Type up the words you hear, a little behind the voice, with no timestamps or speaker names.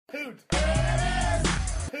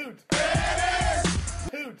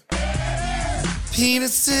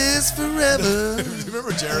Penises forever.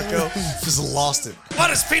 Remember Jericho? Just lost it.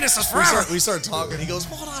 What is penises forever? We started talking. He goes,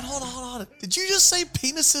 hold on. Did you just say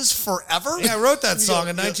penises forever? Yeah, I wrote that song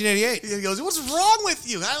in 1988. He goes, what's wrong with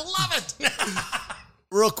you? I love it.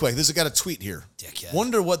 Real quick, I got a tweet here. Dickhead.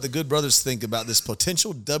 Wonder what the Good Brothers think about this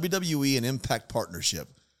potential WWE and Impact partnership.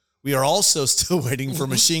 We are also still waiting for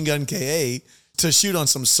Machine Gun KA to shoot on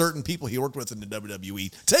some certain people he worked with in the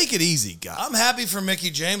WWE. Take it easy, guys. I'm happy for Mickey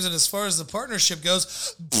James, and as far as the partnership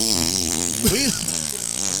goes,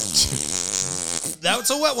 that's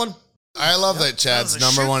a wet one. I love that Chad's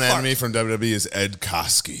number one fart. enemy from WWE is Ed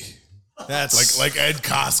Koskey. That's like Ed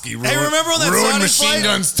Koskey ruined, remember when that ruined Saudi Machine fight?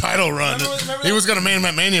 Gun's title run. Remember He was going to Man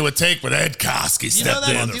that Mania would take, but Ed Koskey stepped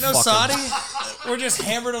in. You know Saudi? We're just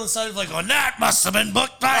hammered on the side of like, oh, that must have been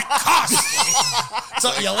booked by Koskey.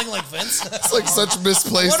 So yelling like Vince. It's like such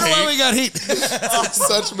misplaced Wonder why we hate. got heat.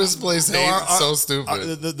 Such misplaced hate. It's so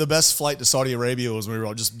stupid. the best flight to Saudi Arabia was when we were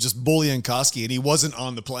all just bullying Koski, and he wasn't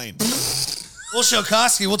on the plane. We'll show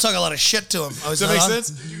Koski. We'll talk a lot of shit to him. Does that make sense?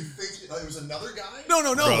 Did you think it was another guy?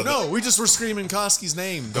 No. We just were screaming Koski's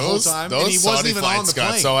name the whole time, and he Those wasn't Saudi even on flights the got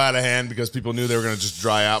plane. so out of hand because people knew they were going to just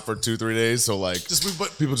dry out for 2-3 days. So like,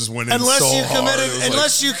 people just went in Unless so you hard. committed, It was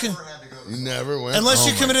unless like, you can, you never went. unless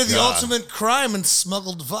you Oh my committed the God. ultimate crime and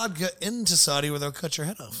smuggled vodka into Saudi where they'll cut your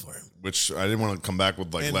head off for it. Which I didn't want to come back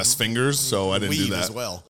with like And less fingers, so I didn't do Weed that as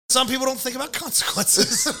well. Some people don't think about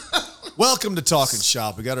consequences. Welcome to Talking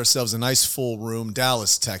Shop. We got ourselves a nice full room,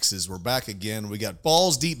 Dallas, Texas. We're back again. We got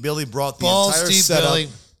Balls Deep Billy brought the Balls entire Deep setup. Billy.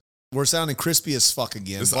 We're sounding crispy as fuck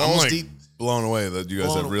again. I'm Balls like Deep. blown away that you guys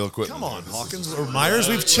Blown- have real equipment. Come on, Hawkins or Myers.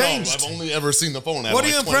 We've changed. I've only ever seen the phone. What are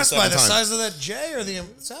you impressed by? The size of that J or the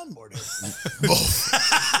soundboard?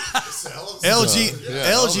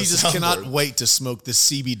 LG just cannot wait to smoke this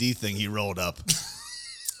CBD thing he rolled up.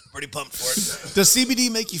 Pretty pumped for it. Does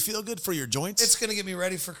CBD make you feel good for your joints? It's going to get me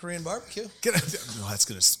ready for Korean barbecue. No, that's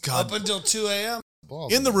gonna. God. Up until 2 a.m.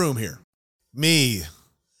 In the room here, me,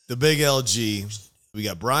 the big LG. We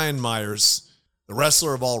got Brian Myers, the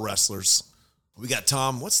wrestler of all wrestlers. We got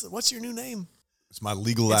Tom. What's your new name? It's my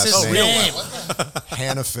legal It's last his name. name.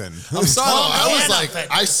 Hannafin. I'm sorry. I was like,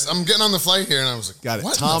 I'm getting on the flight here, and I was like, Got it.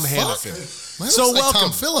 what Tom the fuck? Hannafin. Mine So looks like welcome,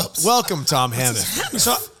 Tom Phillips. Welcome, Tom Hannafin.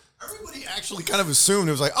 So everybody actually kind of assumed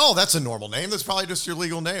it was like, oh, that's a normal name. That's probably just your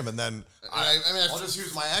legal name. And then I'll just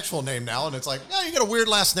use my actual name now. And it's like, yeah, you got a weird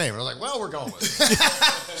last name. And I was like, well, we're going with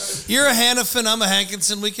it. You're a Hannafin, I'm a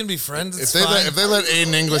Hankinson. We can be friends. It's If fine. they let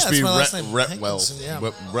Aiden English Yeah, be that's my last name, Retwell, Hankinson, yeah.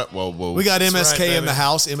 Retwell. We got That's MSK right, in the baby.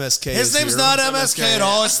 house. MSK. His is name's here. not MSK at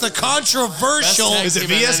all. It's the controversial. Is it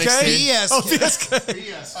VSK? VSK. Oh,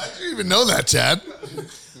 VSK. How did you even know that, Chad?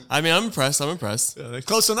 I mean, I'm impressed.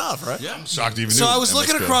 Close enough, right? I'm shocked you even So knew I was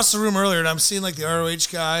looking MSK. across the room earlier, and I'm seeing like the ROH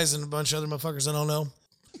guys and a bunch of other motherfuckers I don't know.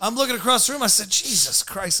 I'm looking across the room. I said, "Jesus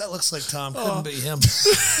Christ, that looks like Tom. Couldn't be him."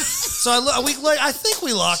 So I think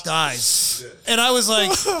we locked eyes, and I was like,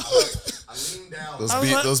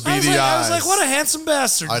 Those beady I was eyes. like, "What a handsome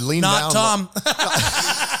bastard!" I leaned Not down. Tom.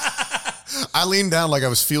 I leaned down like I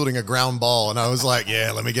was fielding a ground ball. And I was like,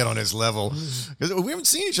 yeah, let me get on his level. 'Cause we haven't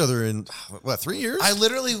seen each other in, 3 years? I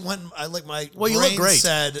literally went. I like my. Well, you look brain great.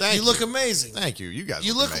 Said Thank you look you. amazing. Thank you. You guys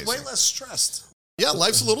You look amazing. way less stressed. Yeah,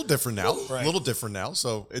 life's a little different now. Right. A little different now.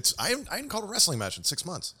 So I hadn't called a wrestling match in 6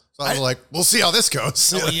 months. So I was like, we'll see how this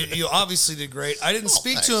goes. Well, you obviously did great. I didn't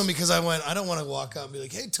speak to thanks. him because I went, I don't want to walk up and be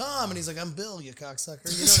like, hey, Tom. And he's like, I'm Bill, you cocksucker.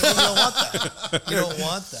 You know what I mean? You don't want that. You don't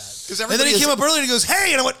want that. And then everybody he is- came up early and he goes,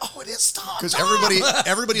 hey. And I went, oh, it is Tom. Because Tom.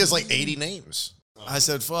 everybody has like 80 names. I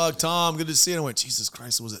said, fuck, Tom, good to see you. And I went, Jesus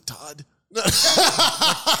Christ, was it Todd?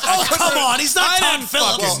 Oh, come on. He's not Todd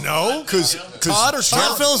Phillips. No, because Todd or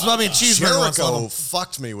Todd Phillips bought me a cheeseburger once on Jericho him.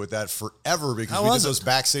 fucked me with that forever because How we was did it? those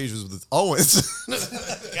backstages with Owens.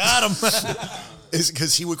 Got him. Is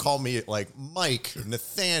because he would call me like Mike,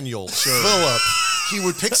 Nathaniel, Philip. He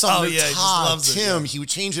would pick something. Oh, yeah, he just Todd, loves it, Tim. yeah. He would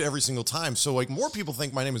change it every single time. So like more people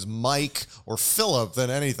think my name is Mike or Philip than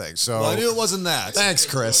anything. So Well, I knew it wasn't that. thanks,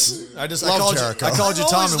 Chris. I Love called Jericho. you. I called you I've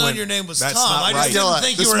Tom always and known went, your name was that's Tom. not I right. just didn't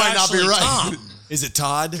think This you were might not be actually right. Tom. Is it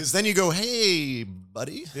Todd? Because then you go, hey,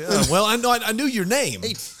 buddy. Yeah. Well, I knew your name. Hey,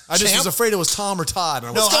 I just champ. was afraid it was Tom or Todd.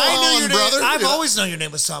 And I No, was, I knew on, your name. brother? I've Yeah. always known your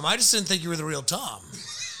name was Tom. I just didn't think you were the real Tom.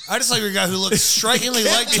 I just like you're a guy who looks strikingly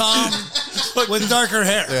like Tom with darker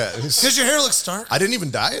hair. Yeah. Because your hair looks dark. I didn't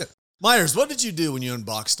even dye it. Myers, what did you do when you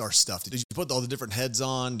unboxed our stuff? Did you put all the different heads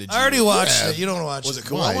on? Did you? I already watched Yeah. it. You don't watch Was it. it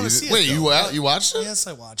cool? Why? I want to see it. Wait, though. you watched it? Yes,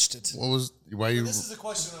 I watched it. What was? Why you? This is the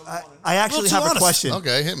question I wanted. I actually Well, have to a be honest. question.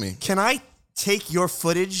 Okay, hit me. Can I take your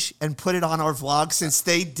footage and put it on our vlog since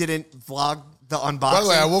they didn't vlog the unboxing. By the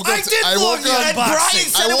way, I woke up. I did I vlog woke the up. And Brian unboxing.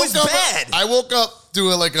 said it was bad. I woke up to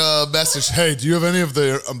like a message. Hey, do you have any of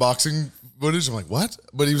the unboxing footage? I'm like, what?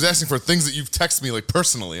 But he was asking for things that you've texted me like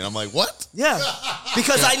personally, and I'm like, what? Yeah,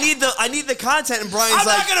 because I need the content, and Brian's I'm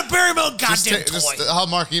like, not gonna bury my own goddamn toy. Just have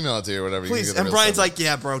Mark email it to you or whatever. You can please. get the And real Brian's stuff. like,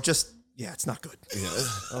 yeah, bro, it's not good. Yeah.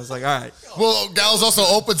 I was like, all right. well, Gallows also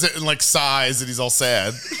opens it in like sighs, and he's all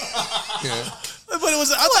sad. Yeah. But it was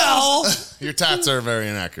Well, Your tats are very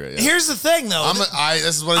inaccurate. Yeah. here's the thing, though.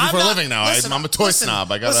 This is what I do I'm for a not- living now. listen, I'm a toy listen,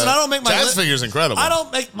 snob. I listen, I don't make my Jazz figure's incredible. I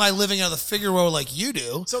don't make my living out of the figure world like you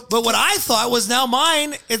do. But what I thought was now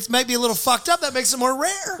mine, it's maybe a little fucked up. That makes it more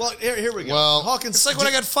rare. Well, here we go. Well, Hawkins, It's like when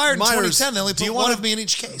I got fired in Myers, 2010. They only do put you one wanna- of me in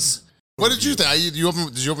each case. What did you think? Did you open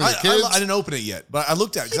your I kids? didn't open it yet, but I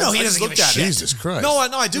looked at it. You know, he I just doesn't give looked a at shit. it. Jesus Christ. No,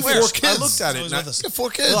 I do. Where? 4 kids. I looked at So it. he's and with us. You got 4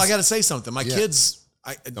 kids. Well, I got to say something. My kids,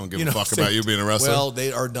 I Don't give a fuck about you being a wrestler. Well,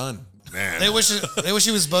 they are done. Man. They wish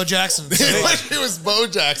he was Bo Jackson. like it was Bo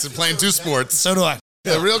Jackson playing 2 sports. So do I.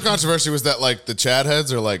 The real controversy was that like the Chad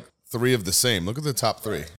heads are like 3 of the same. Look at the top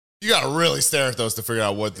 3. You got to really stare at those to figure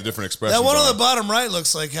out what the different expressions That one are. on the bottom right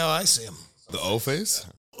looks like how I see him. The O face?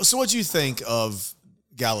 So, what do you think of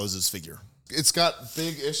Gallows' figure? It's got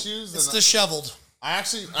big issues. It's and disheveled. I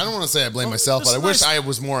don't want to say I blame myself, but I this is wish nice. I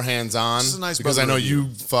was more hands-on This is a nice because I brother know review. you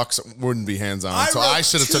fucks wouldn't be hands-on. So wrote I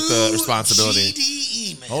should have took the 2 responsibility.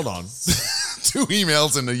 GD emails. Hold on. 2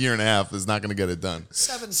 emails in a year and a half is not going to get it done.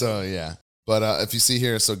 17. So yeah, but if you see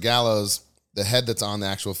here, so Gallows, the head that's on the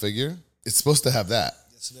actual figure, it's supposed to have that.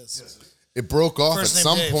 Yes, it is. It broke off First at name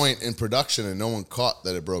some Dave. point in production, and no one caught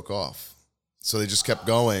that it broke off. So they just kept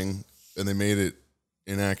going, and they made it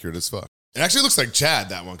inaccurate as fuck. It actually looks like Chad,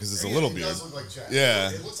 that one, because it's a little beard. look like Chad.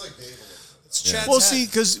 Yeah. It looks like Dave. It's Chad's Well, hat. see,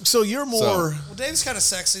 because you're more, Well, Dave's kind of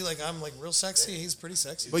sexy. Like I'm like real sexy. He's pretty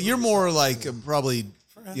sexy. but you're more like probably,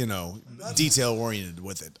 detail oriented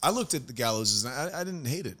with it. I looked at the Gallows and I didn't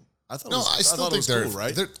hate it. I thought it No, was, I still thought it think was they're cool,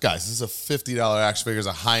 right? Guys, this is a $50 action figure. It's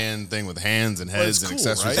a high-end thing with hands and heads it's and cool,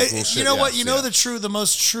 accessories right? and cool shit. you know what? Yes, You know yeah. the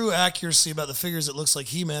most true accuracy about the figures. It looks like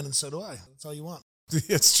He-Man, and so do I. That's all you want.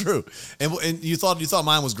 It's true. And you thought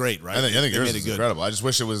mine was great, right? I think They yours made is it good. incredible. I just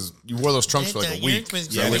wish it was, you wore those trunks for like a week.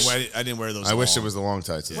 Yeah, So I didn't wear those. I wish it long. was the long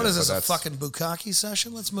tights. What is this, but a that's- fucking bukkake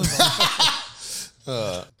session? Let's move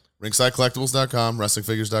on. RingsideCollectibles.com,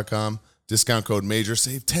 WrestlingFigures.com, discount code MAJOR,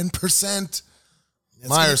 save 10%.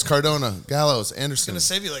 Myers, Cardona, Gallows, Anderson. gonna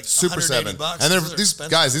save you like Super 180 7. bucks. And Those are these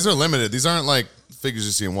expensive. guys, these are limited. These aren't like figures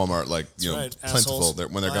you see in Walmart, like, right, plentiful. assholes.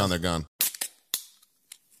 When they're Wow. gone, they're gone.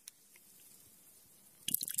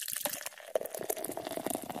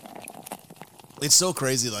 It's so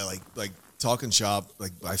crazy, like talking shop.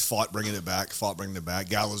 Like I fought bringing it back.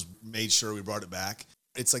 Gallows made sure we brought it back.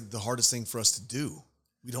 It's like the hardest thing for us to do.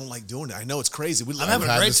 We don't like doing it. I know it's crazy. We I'm I've having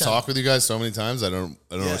a had great this time. talk with you guys so many times. I don't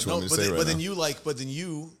know what you want me to but say then, right but now. then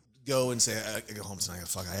you go and say, I go home tonight.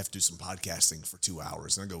 I have to do some podcasting for 2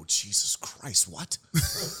 hours, and I go, Jesus Christ, what?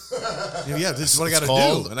 yeah, this is what I got to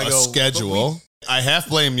called do. And I a go, schedule. I half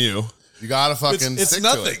blame you. You gotta fucking It's stick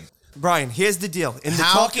nothing. to it. Brian, here's the deal. In the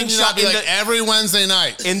How talking can you shop, not be like every Wednesday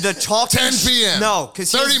night, in the talking 10 p.m. No,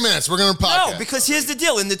 because 30 minutes. We're gonna podcast. No, because here's the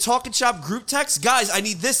deal. In the talking shop group text, guys, I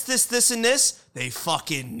need this, and this. They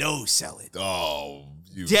fucking no sell it. Oh,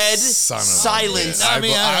 you Dead son of a silence.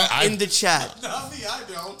 bitch. in the chat. Not me, I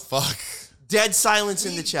don't. Fuck. Dead silence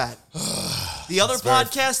in the chat. The other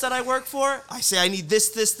podcast that I work for, I say I need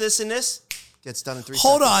this, and this. Gets done in 3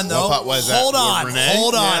 Hold seconds. on, though. What was that? Hold With on. Renee?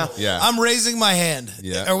 Hold on. Yeah. I'm raising my hand.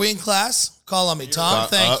 Yeah. Are we in class? Call on me. Tom,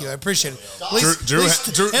 thank you. I appreciate it. At least, Drew- at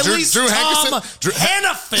least, Drew- at Drew- least Drew Tom Hankerson- Drew-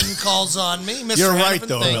 Hannafin calls on me. Mr. You're right, Hannafin,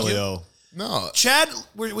 though, thank you. Emilio. No, Chad,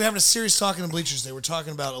 we're having a serious talk in the bleachers today. We're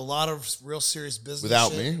talking about a lot of real serious business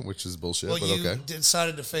without shit. me, which is bullshit, Well, but you okay.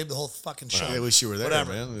 decided to fade the whole fucking show. I wish you were there,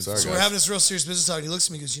 Whatever. man. Sorry, So guys. we're having this real serious business talk. And he looks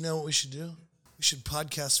at me and goes, you know what we should do? We should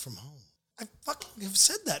podcast from home. I fucking have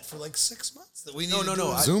said that for like 6 months. That we need to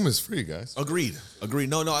do it. Zoom is free, guys. Agreed.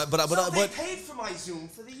 No, but They paid for my Zoom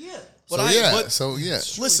for the year. So yeah.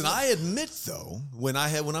 listen, I admit though, when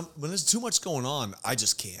there's too much going on, I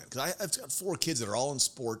just can't because I've got 4 kids that are all in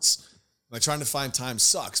sports. Like trying to find time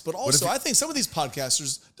sucks, but also I think some of these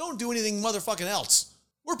podcasters don't do anything motherfucking else.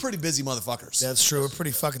 We're pretty busy motherfuckers. That's true. We're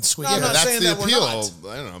pretty fucking sweet. I'm not That's saying the that we're appeal. not.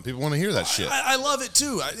 I don't know. People want to hear that shit. I love it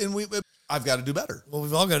too, I've got to do better. Well,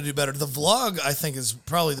 we've all got to do better. The vlog, I think, is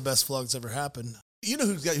probably the best vlog that's ever happened. You know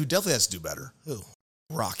who definitely has to do better? Who?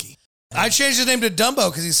 Rocky. I changed his name to Dumbo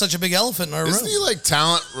because he's such a big elephant in our Isn't room. he like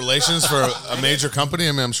talent relations for a major company?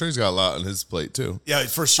 I mean, I'm sure he's got a lot on his plate too. Yeah,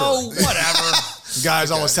 for sure. Oh, whatever.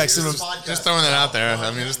 Guys always texting him. Just throwing that out there.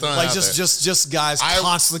 I mean, just throwing Like that out there. just guys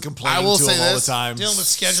constantly complaining I will to say him all the this. time. Dealing with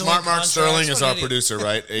scheduling. Smart Mark contracts. Sterling is What an our idiot. producer,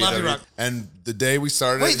 right? Love you, AEW. Rock. And the day we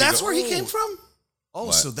started, Wait, that's where he came from? Oh,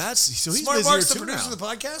 What? so he's Smart busy Mark's the here too producer now. of the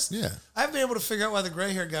podcast? Yeah. I haven't been able to figure out why the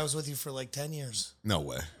gray-haired guy was with you for like 10 years. No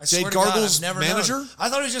way. I Jade swear to God, Gargle's I've never manager? known. I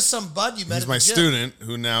thought he was just some bud you met He's at my the gym. student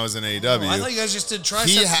who now is in AEW. Oh, I thought you guys just did He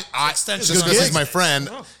triceps extensions. just on because his- he's my friend,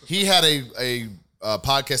 he had a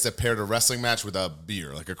podcast that paired a wrestling match with a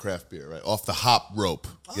beer, like a craft beer, right? Off the hop rope.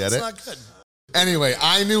 Oh, Get that's it? not good. Anyway,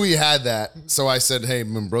 I knew he had that, so I said, "Hey,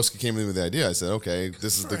 when Broski came in with the idea, I said, okay,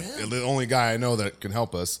 this is the only guy I know that can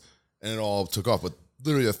help us," and it all took off. But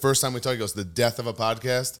literally, the first time we talked, he goes, "The death of a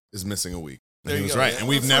podcast is missing a week." And he was right, and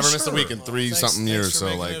we've never missed a week in three-something years.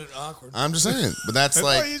 So, like, I'm just saying, but that's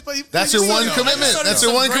like, that's your one commitment. That's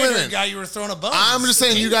your one commitment. Guy you were throwing a bone. I'm just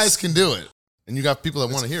saying, you guys can do it, and you got people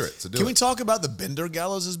that want to hear it. So do Can it. we talk about the bender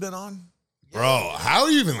Gallows has been on? Bro, how are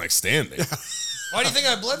you even like standing? Why do you think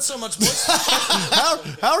I bled so much moisture?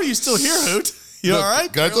 How are you still here, Hoot? You all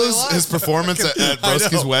right? Gutlo's, his performance at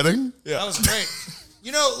Broski's wedding. That was great.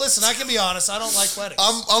 You know, listen, I can be honest. I don't like weddings.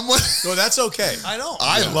 No, that's okay. I don't.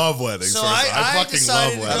 I love weddings. So first. I fucking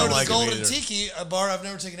decided love to go weddings. to the Golden Tiki, a bar I've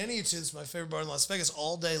never taken any of you to. It's my favorite bar in Las Vegas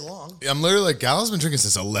all day long. I'm literally like, Gallo's been drinking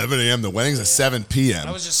since 11 a.m. The wedding's at 7 p.m.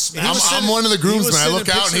 I was just I'm smashing. one of the groomsmen. I sending look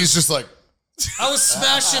out and he's just like, I was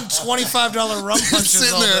smashing $25 rum punches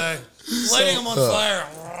Sitting all there. day, lighting them on fire.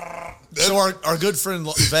 So our good friend in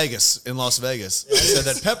Las Vegas said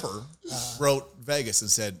that Pepper wrote Vegas and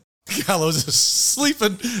said Gallows is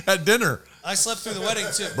sleeping at dinner. I slept through the wedding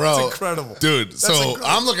too. bro, That's incredible. dude. So incredible.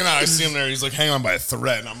 I'm looking out. I see him there. He's like hanging on by a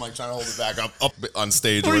thread, and I'm like trying to hold it back up on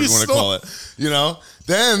stage, What whatever are you you want to call it. You know.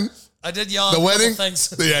 Then I did yell the at a couple wedding.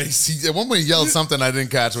 things. Yeah, he, at one point he yelled something. I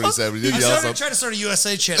didn't catch what he said, but he did I yell started something. trying to start a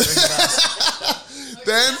USA chant during the fast.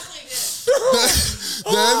 Then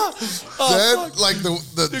like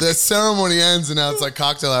the ceremony ends and now it's like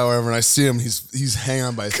cocktail hour, and I see him. He's hanging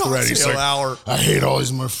on by a thread. He's like, hour. I hate all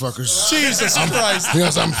these motherfuckers. Jesus Christ. He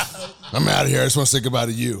goes, I'm out of here. I just want to say goodbye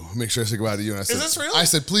to you. Make sure I say goodbye to you. And I said, this real? I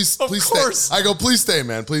said, please course. stay. I go, please stay,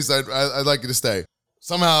 man. Please, I'd like you to stay.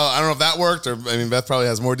 Somehow, I don't know if that worked, or I mean, Beth probably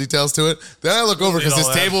has more details to it. Then I look over because his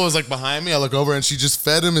table was like behind me. I look over and she just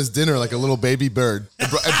fed him his dinner like a little baby bird, and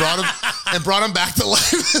brought him back to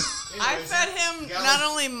life. I fed him not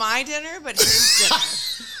only my dinner, but his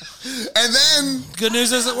dinner. And then, Good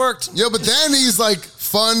news is it worked. but then he's like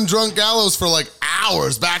fun drunk Gallows for like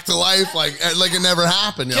hours, back to life, like it never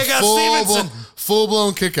happened. Kick out Stevenson. Full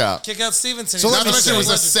blown kick out. Kick out Stevenson. So He's not to mention it was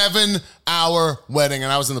a legend. 7-hour wedding,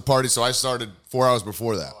 and I was in the party, so I started 4 hours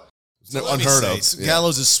before that. It's unheard of. Yeah.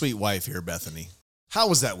 Gallows' sweet wife here, Bethany. How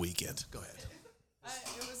was that weekend? Go ahead.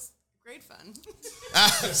 It was great fun.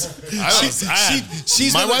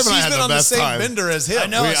 She's My been, wife and I she's had been the on the best same time. bender as him. I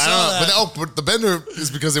know. I saw that. But the bender is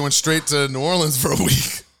because they went straight to New Orleans for a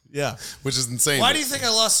week, Yeah. which is insane. Why do you think I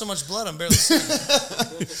lost so much blood? I'm barely seeing.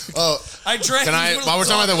 I drank. Can I- while we're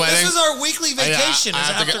talking about the wedding- this is our weekly vacation. I It's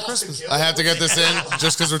have to after get- Christmas. I have to get this in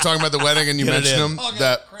just because we're talking about the wedding and you Get it mentioned in. him. Oh,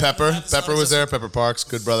 That God. Pepper was there. Pepper Parks,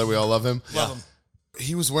 good brother. We all love him. Love him.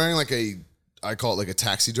 He was wearing like I call it like a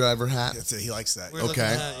taxi driver hat. He likes that. We're looking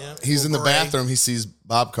Okay. at that, yeah. He's in the beret. bathroom. He sees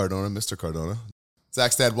Bob Cardona, Mr. Cardona.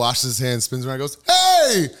 Zach's dad washes his hands, spins around, goes,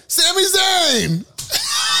 "Hey, Sami Zayn!"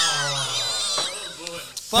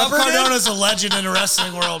 Bob Cardona's a legend in the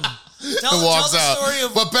wrestling world. Tell And walks the out. story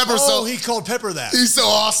of. But Pepper's Oh, so he called Pepper that. he's so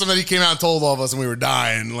awesome that he came out and told all of us, and we were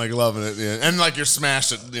dying, like loving it. Yeah. And like you're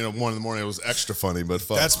smashed at 1 in the morning. It was extra funny, but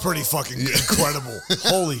fuck. That's pretty fucking incredible.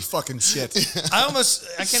 Holy fucking shit. I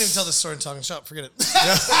can't even tell this story in talking shop. Forget it.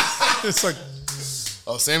 It's like,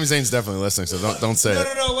 oh, Sami Zayn's definitely listening, so don't say No, it.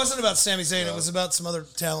 no, no. It wasn't about Sami Zayn. It was about some other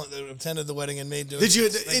talent that attended the wedding and made. did you,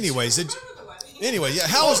 anyways, anyway, yeah,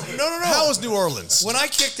 how was, how was New Orleans? When I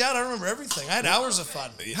kicked out, I remember everything. I had hours of fun.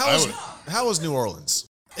 How was New Orleans?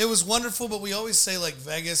 It was wonderful, but we always say like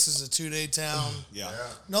Vegas is a 2-day town. Yeah.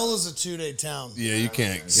 NOLA's a 2-day town. Yeah, you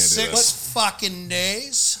can't do that. 6 fucking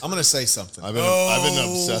days. I'm going to say something. I've been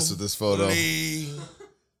obsessed with this photo. Holy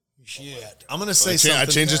shit. I'm going to say I something.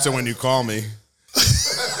 changed it to when you call me.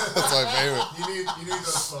 That's my favorite. You need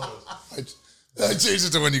those photos. I changed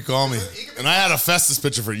it to when you call me. And I had a Festus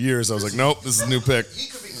picture for years. I was like, nope, this is a new pick. He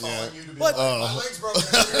could be calling you to be What? my legs broken.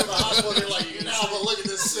 You're in the hospital. You're like, now, but look at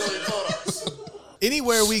this silly photo.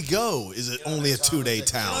 Anywhere we go is it only a 2-day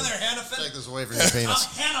town. Take this away from your penis.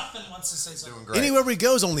 Hannafin wants to say something. Great. Anywhere we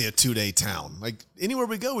go is only a 2-day town. Like anywhere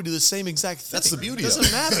we go, we do the same exact thing. That's the beauty of Doesn't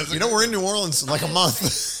it. matter. You know, we're in New Orleans in like a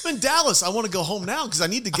month. I'm in Dallas. I want to go home now because I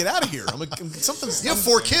need to get out of here. Something's. You have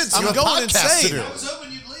 4 kids. I'm You have going podcasts to insane. do. I was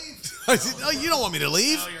hoping you'd leave. No, you don't want me to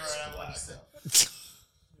leave. Oh, you're right. I watched it.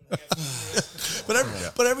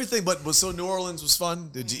 But everything. But so New Orleans was fun.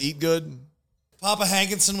 Did you eat good? Papa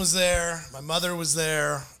Hankinson was there. My mother was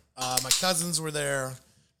there. My cousins were there.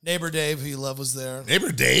 Neighbor Dave, who you love, was there.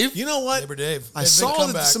 Neighbor Dave? You know what? Neighbor Dave. I saw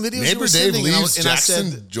some videos. Neighbor Dave leaves and I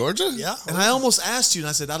Jackson, said, Georgia? Yeah. and I almost asked you, and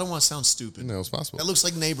I said, I don't want to sound stupid. No, it's possible. That looks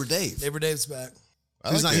like Neighbor Dave. Neighbor Dave's back.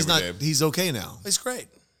 He's like not. Neighbor Dave. He's okay now. He's great.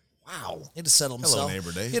 Wow. He had to settle himself.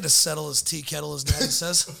 Neighbor Dave. He had to settle his tea kettle, as Daddy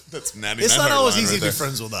says. That's natty. It's not always easy to be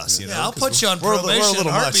friends with us. You know, Yeah, I'll put you on we're a probation in little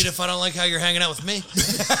a heartbeat much. if I don't like how you're hanging out with me.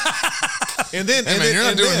 And then, Hey, man, you're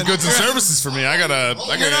not doing goods and services for me. I gotta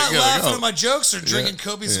You're not laughing go. at my jokes or drinking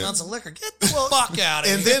copious amounts of liquor. Get the fuck out of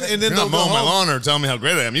here. And then You're they'll not go mowing my home. lawn or telling me how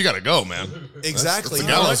great I am. You gotta go, man. Exactly. That's the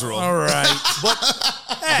gallows rule. All right.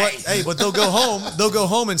 But they'll go home. They'll go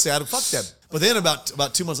home and say, "I fuck them." But then about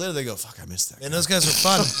 2 months later, they go, "Fuck, I missed that." And those guys are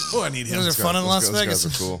fun. Oh, I need him. Those are fun in Las Those Vegas.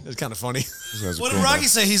 guys are cool. It's kind of funny. Those guys are What cool, did Rocky man.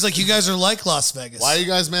 say? He's like, you guys are like Las Vegas. Why are you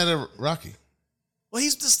guys mad at Rocky? Well,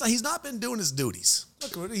 he's not been doing his duties.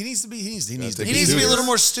 Look, he needs to be. He needs to. He needs to be a little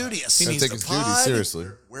more studious. Gotta needs take to his duties pod. seriously.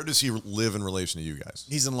 Where does he live in relation to you guys?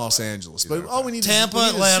 He's in Los Angeles, but all we need Tampa,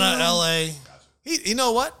 is Atlanta, L.A. You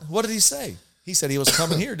know what? What did he say? He said he was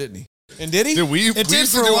coming here, didn't he? And did he? Dude, we It used did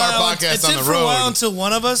to for do a our while. podcast It on did the for a while road. until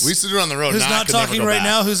one of us, We used to do it on the road. who's Nah, not could never talking go right back.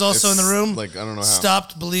 now, who's also in the It's room, Like, I don't know how.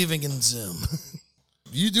 stopped believing in Zoom.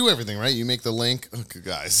 You do everything, right? You make the link. Okay,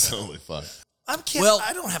 guys, holy fuck.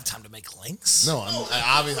 I don't have time to make links. No,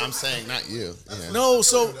 I'm saying not you. Yeah. No,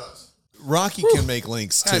 so Rocky can make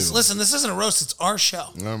links too. Guys, listen, this isn't a roast. It's our show.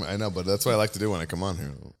 I know, but that's what I like to do when I come on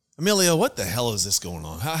here. Emilio, what the hell is this going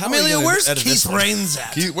on? How are you Amelia, gonna where's edit Keith this one? Rains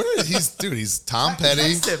at? He's Tom Petty.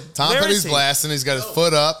 missed him. Tom Where Petty's is he? blasting. He's got his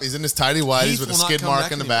foot up. He's in his tighty whities Keith with a will not skid come mark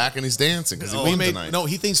back in the anymore. back, and he's dancing because he We won made tonight. no.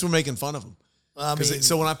 He thinks we're making fun of him. I mean,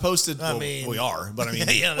 So when I posted, mean- we are, but I mean,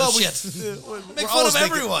 yeah, no well, we shit. Make we're fun always of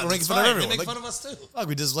making- everyone. We're making It's fun of fine. everyone. They make Like, fun of us too. fuck,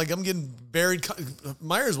 we just I'm getting buried.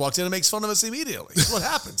 Myers walks in and makes fun of us immediately. That's what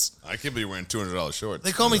happens. I can't believe you're wearing $200 shorts.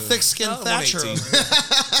 They call me thick-skinned Thatcher.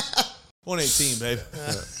 118, babe.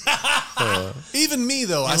 Even me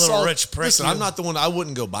though, I little saw. rich prick, Listen, you. I'm not the one. I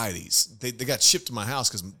wouldn't go buy these. They got shipped to my house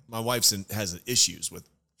because my wife's has issues with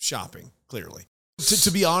shopping. Clearly,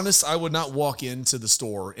 to be honest, I would not walk into the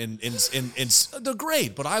store and they're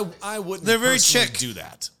great, but I wouldn't. They're very personally chic. do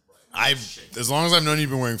that. As long as I've known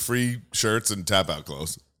you've been wearing free shirts and tap out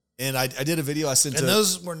clothes. And I did a video I sent And to.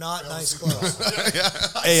 those were not nice clothes.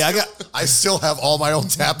 Hey, I still have all my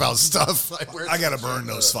old tap out stuff. I gotta burn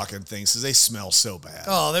those fucking things because they smell so bad.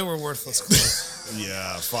 Oh, they were worthless clothes.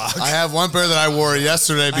 Yeah, fuck. I have one pair that I wore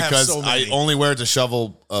yesterday have because so I many. only wear it to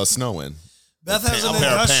shovel snow in. Beth has an A pair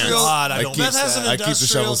of pants. industrial. God, I I don't keep- Beth has an I keep the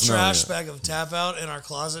industrial shovel snow, trash yeah. bag of tap out in our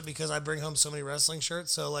closet because I bring home so many wrestling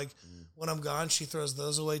shirts. So like when I'm gone, she throws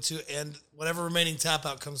those away too, and whatever remaining tap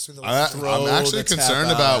out comes through the. I'm Throw actually the tap concerned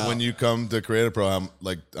out. about when you come to Creative Pro.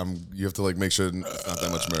 You have to like make sure it's not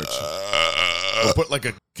that much merch. We'll put like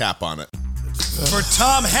a cap on it. For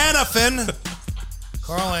Tom Hannafin,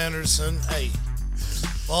 Carl Anderson, hey,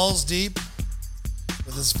 balls deep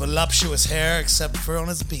with his voluptuous hair, except for on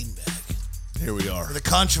his beanbag. Here we are For the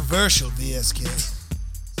controversial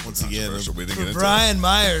VSK. once again. We didn't get For into Brian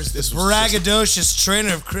Myers, the This was braggadocious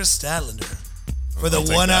trainer of Chris Stadlander. For the I'll take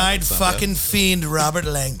that. one-eyed That's not fucking fiend Robert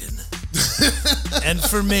Langdon. And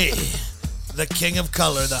for me, the king of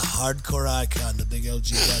color, the hardcore icon, the big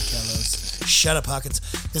LG Black Gallows. Shut up, Hawkins.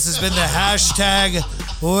 This has been the hashtag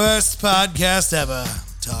worst podcast ever.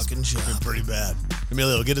 Talking shop. Pretty bad.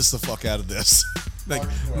 Emilio, get us the fuck out of this. Like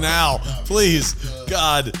now, please,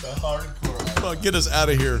 God, get us out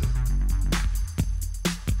of here.